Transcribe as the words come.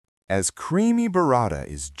As creamy burrata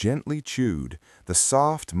is gently chewed, the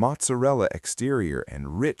soft mozzarella exterior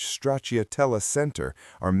and rich stracciatella center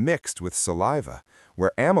are mixed with saliva,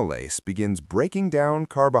 where amylase begins breaking down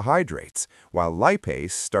carbohydrates, while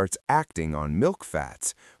lipase starts acting on milk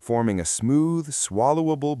fats, forming a smooth,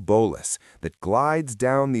 swallowable bolus that glides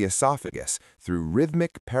down the esophagus through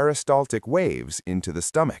rhythmic peristaltic waves into the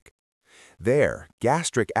stomach. There,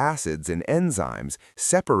 gastric acids and enzymes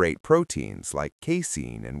separate proteins like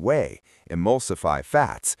casein and whey, emulsify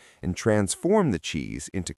fats, and transform the cheese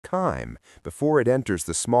into chyme before it enters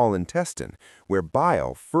the small intestine, where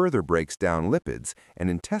bile further breaks down lipids and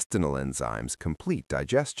intestinal enzymes complete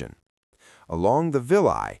digestion. Along the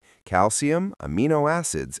villi, calcium, amino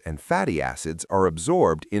acids, and fatty acids are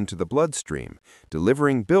absorbed into the bloodstream,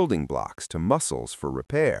 delivering building blocks to muscles for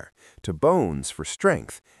repair, to bones for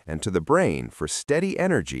strength, and to the brain for steady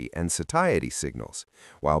energy and satiety signals,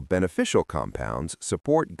 while beneficial compounds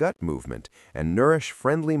support gut movement and nourish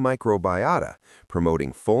friendly microbiota,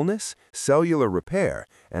 promoting fullness, cellular repair,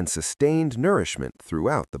 and sustained nourishment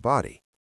throughout the body.